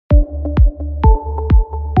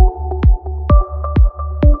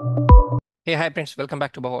Hey, hi friends, welcome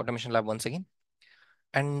back to Bhau-Automation Lab once again.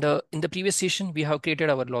 And in the previous session, we have created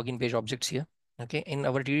our login page objects here. Okay, in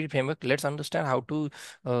our TDD framework, let's understand how to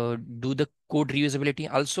do the code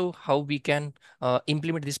reusability. Also, how we can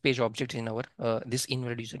implement this page object in our this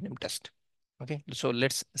invalid username test. Okay, so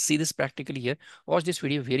let's see this practically here. Watch this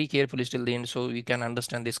video very carefully till the end, so we can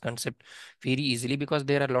understand this concept very easily because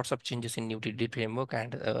there are lots of changes in new TDD framework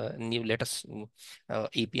and new latest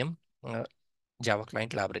Appium Java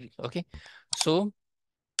client library. Okay, so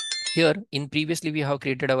here in previously we have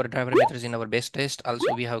created our driver methods in our base test.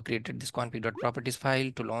 Also we have created this config.properties file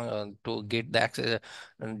to get the access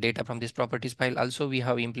data from this properties file. Also we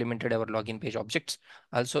have implemented our login page objects.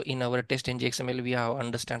 Also in our test in XML we have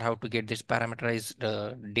understand how to get this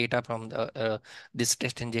parameterized data from the this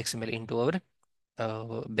test in XML into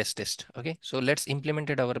our best test. Okay, so let's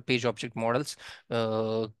implemented our page object models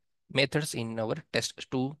methods in our test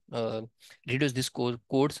to reduce this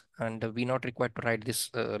codes, and we not required to write this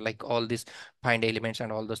like all these find elements and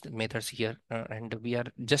all those methods here, and we are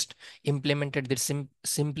just implemented this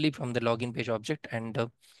simply from the login page object. And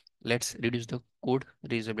let's reduce the code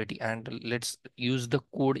reusability and let's use the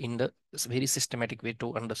code in the very systematic way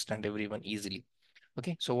to understand everyone easily.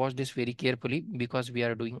 Okay, so watch this very carefully because we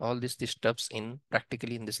are doing all these steps in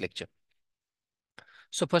practically in this lecture.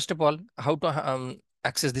 So first of all, how to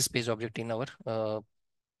access this page object uh,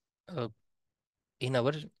 in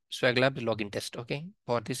our Swag Lab login test. Okay,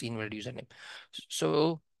 for this invalid username.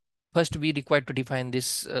 So first we require to define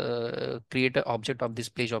this create a object of this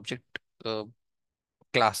page object uh,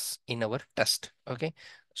 class in our test. Okay,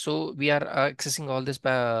 so we are accessing all this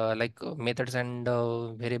methods and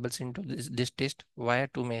variables into this test via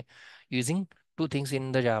using two things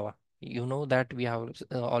in the Java. You know that we have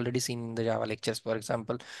already seen in the Java lectures. For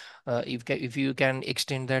example, if you can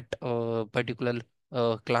extend that particular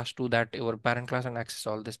class to that your parent class and access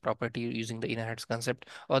all this property using the inheritance concept.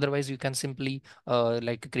 Otherwise, you can simply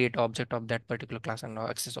like create object of that particular class and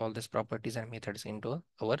access all these properties and methods into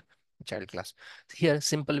our child class. Here,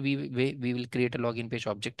 simple we will create a login page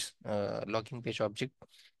object uh,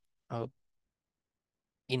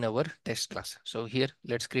 in our test class. So here,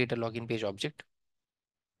 let's create a login page object.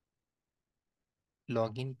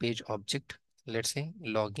 Login page object. Let's say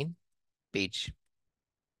login page.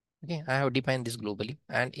 Okay, I have defined this globally,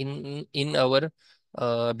 and in our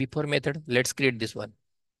before method, let's create this one.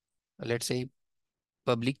 Let's say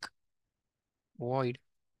public void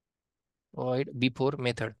before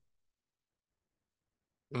method.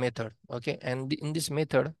 Okay, and in this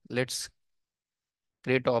method, let's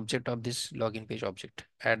create object of this login page object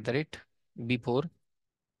at the rate before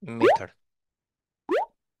method.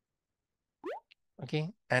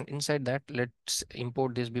 Okay, and inside that let's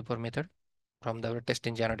import this before method from the test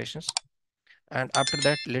engine annotations, and after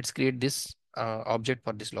that let's create this object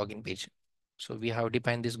for this login page. So we have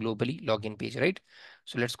defined this globally login page, right?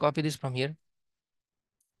 So let's copy this from here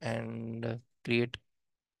and create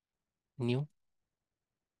new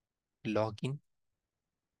login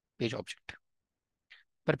page object.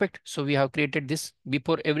 Perfect. So we have created this.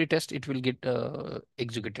 Before every test it will get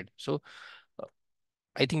executed. So uh,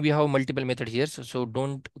 I think we have multiple method here. So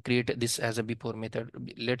don't create this as a before method.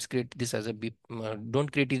 Let's create this as a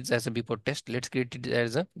don't create it as a before test. Let's create it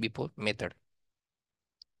as a before method.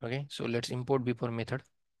 Okay, so let's import before method.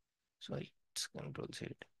 Sorry, it's control Z.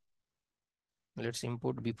 Let's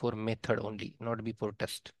import before method only, not before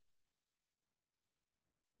test.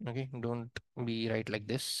 Okay, don't be right like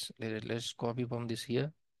this. Let's copy from this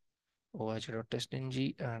here.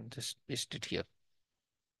 Oh.testng and just paste it here.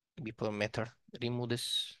 Before method. Remove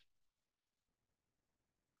this.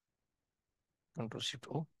 Control Shift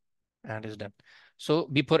O. And is done. So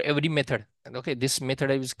before every method, okay, this method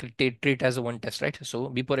is treat as a one test, right? So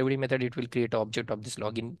before every method, it will create an object of this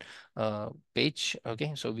login page.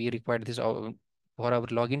 Okay, so we require this for our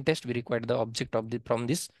login test. We require the object of the from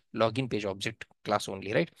this login page object class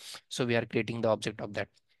only, right? So we are creating the object of that.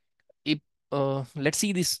 If let's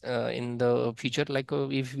see this in the future, like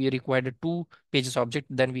if we required two pages object,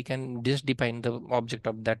 then we can just define the object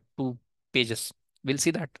of that two pages. We'll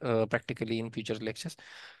see that practically in future lectures.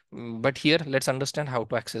 But here, let's understand how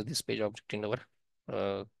to access this page object in our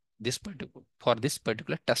for this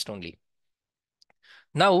particular test only.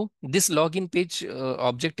 Now, this login page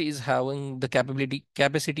object is having the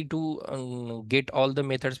capacity to get all the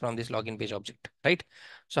methods from this login page object, right?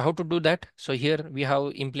 So how to do that? So here we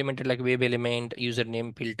have implemented like web element,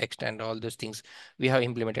 username, field text, and all those things we have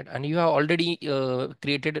implemented. And you have already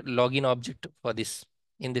created login object for this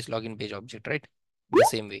in this login page object, right? The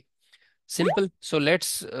same way. Simple. So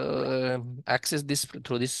let's access this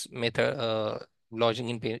through this method logging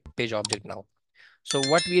in page object now. So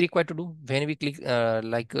what we require to do when we click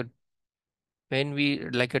when we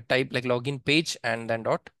like a type like login page and then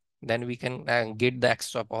dot, then we can get the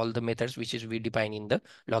access of all the methods which is we define in the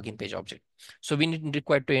login page object. So we need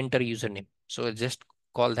required to enter username. So just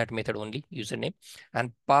call that method only username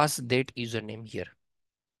and pass that username here.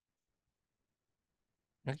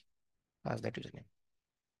 Okay? Pass that username.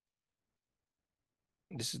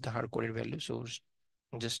 This is the hard coded value. So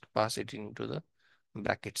just pass it into the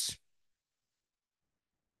brackets.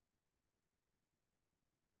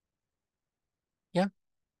 Yeah.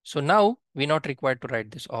 So now we're not required to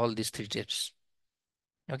write this all these three steps.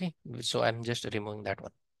 Okay. So I'm just removing that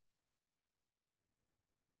one.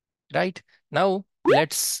 Right now,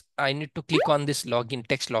 I need to click on this login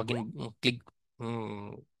text login, click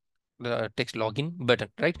the text login button,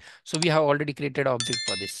 right? So we have already created object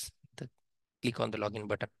for this. Click on the login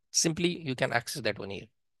button. Simply, you can access that one here.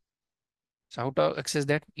 So how to access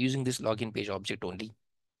that? Using this login page object only.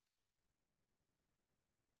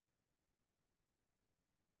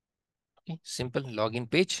 Okay, simple login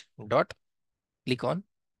page dot click on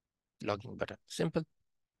login button. Simple.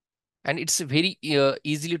 And it's very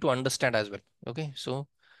easily to understand as well. Okay, so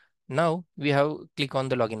now we have click on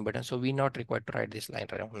the login button. So we're not required to write this line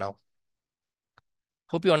right now.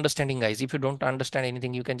 Hope you're understanding, guys. If you don't understand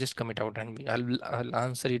anything, you can just comment out and I'll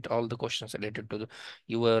answer it all the questions related to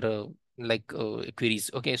your queries.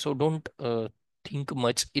 Okay, so don't think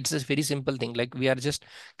much. It's a very simple thing. Like we are just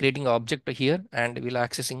creating an object here and we'll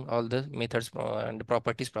accessing all the methods and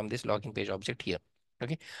properties from this login page object here.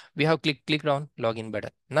 Okay, we have clicked on login button.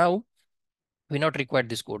 Now we not required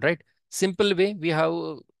this code, right? Simple way we have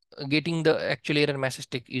getting the actual error message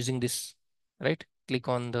tick using this, right? Click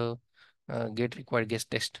on the get required guest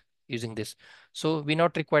text using this. So we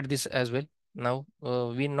not required this as well. Now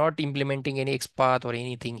we're not implementing any XPath or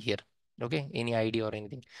anything here. Okay, any ID or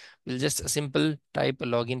anything. We'll just a simple type a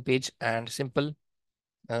login page and simple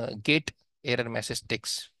get error message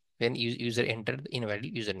text when user entered the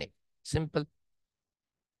invalid username. Simple,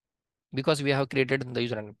 because we have created the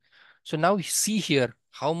username. So now see here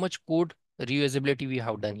how much code reusability we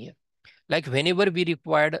have done here. Like whenever we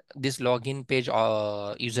required this login page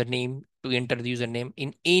username to enter the username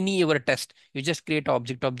in any ever test, you just create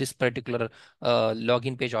object of this particular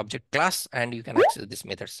login page object class and you can access these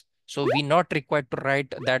methods. So we not required to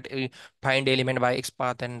write that find element by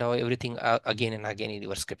XPath and everything again and again in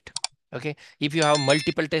your script. Okay, if you have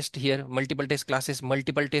multiple tests here, multiple test classes,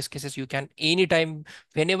 multiple test cases, you can anytime,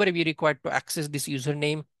 whenever we require to access this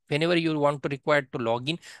username, whenever you want to require to log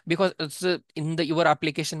in, because it's in the your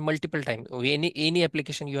application multiple time, any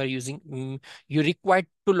application you are using, you require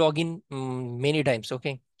to log in many times.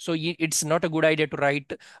 Okay, so it's not a good idea to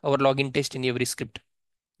write our login test in every script,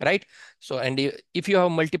 right? So and if you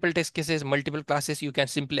have multiple test cases, multiple classes, you can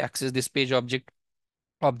simply access this page object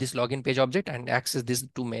of this login page object and access this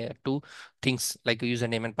two things like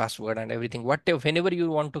username and password and everything. Whatever, whenever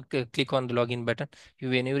you want to click on the login button,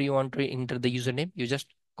 whenever you want to enter the username, you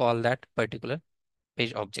just call that particular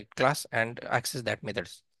page object class and access that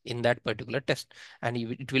methods in that particular test, and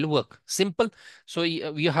it will work. Simple. So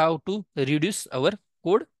we have to reduce our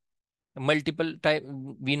code multiple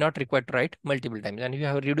time. We not required to write multiple times, and we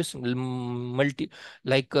have reduced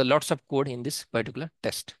lots of code in this particular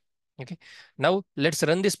test. Okay, now let's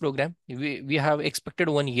run this program. We have expected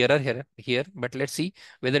one error here, but let's see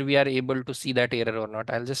whether we are able to see that error or not.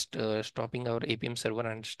 I'll just stopping our Appium server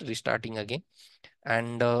and restarting again.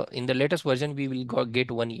 And in the latest version, we will get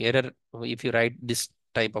one error if you write this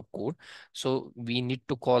type of code. So we need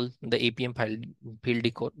to call the Appium file field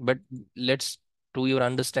decode. But let's, to your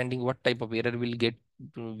understanding, what type of error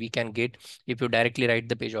we can get if you directly write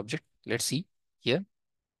the page object. Let's see here.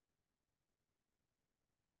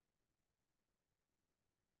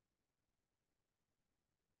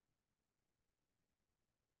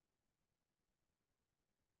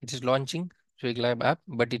 It is launching Swig app,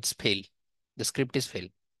 but it's fail. The script is fail.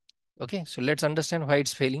 Okay, so let's understand why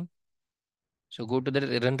it's failing. So go to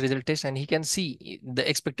the run result test and he can see the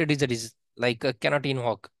expected result is like cannot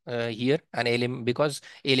invoke here an element because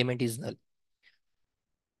element is null.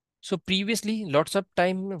 So previously, lots of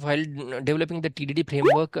time while developing the TDD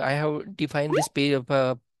framework, I have defined this page of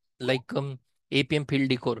Appium field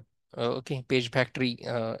decor. Okay, page factory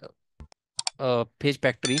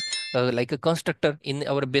like a constructor in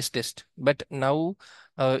our base test. But now,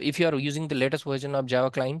 if you are using the latest version of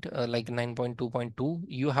Java client like 9.2.2,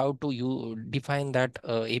 you have to define that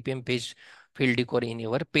Appium page field decor in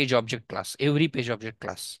your page object class, every page object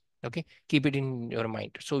class. Okay, keep it in your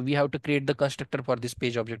mind. So we have to create the constructor for this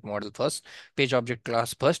page object model first, page object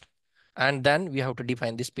class first. And then we have to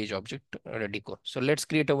define this page object decor. So let's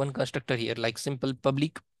create a one constructor here, like simple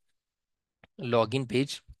public login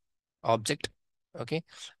page object. Okay.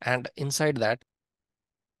 And inside that,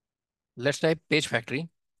 let's type page factory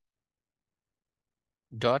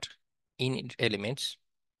dot init elements.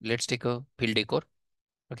 Let's take a field decor.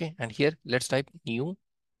 Okay. And here let's type new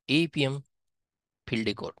Appium field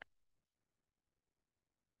decor,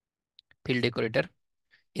 field decorator.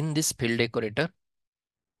 In this field decorator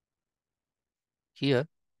here,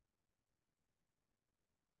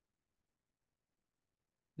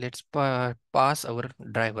 let's pass our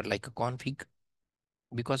driver like a config,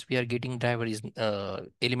 because we are getting driver is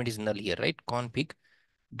element is null here, right? Config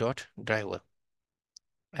dot driver,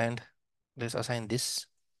 and let's assign this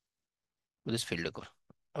to this field decor.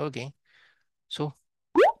 Okay, so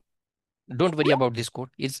don't worry about this code.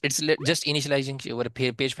 It's just initializing our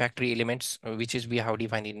page factory elements, which is we have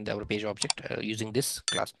defined in our page object using this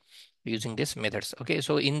class, using this methods. Okay,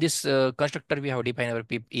 so in this constructor we have defined our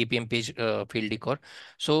APM page field decor.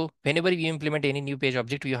 So whenever we implement any new page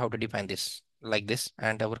object, we have to define this like this,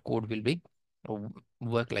 and our code will be uh,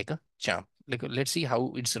 work like a charm. Like, let's see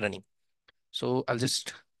how it's running. So I'll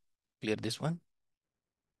just clear this one.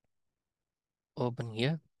 Open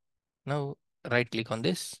here. Now right click on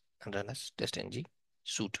this and run as test ng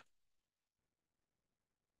suite.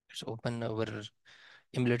 Let's open our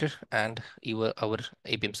emulator and our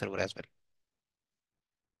Appium server as well.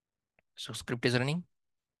 So script is running.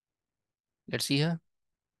 Let's see here.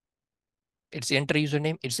 It's enter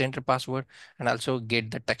username, it's enter password, and also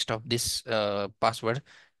get the text of this password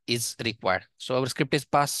is required. So our script is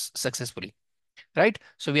passed successfully, right?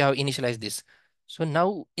 So we have initialized this. So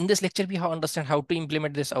now in this lecture, we have understand how to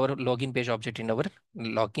implement this our login page object in our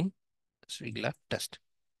login regular test.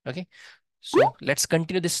 Okay. So let's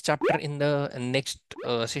continue this chapter in the next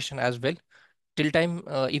session as well. Till time,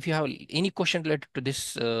 if you have any question related to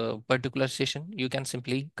this particular session, you can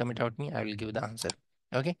simply comment out me. I will give the answer.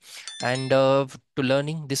 Okay. And to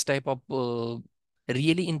learning this type of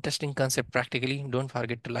really interesting concept practically, don't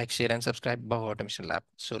forget to like, share, and subscribe Bhau Automation Lab.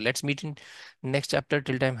 So let's meet in next chapter.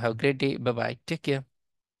 Till time, have a great day. Bye bye. Take care.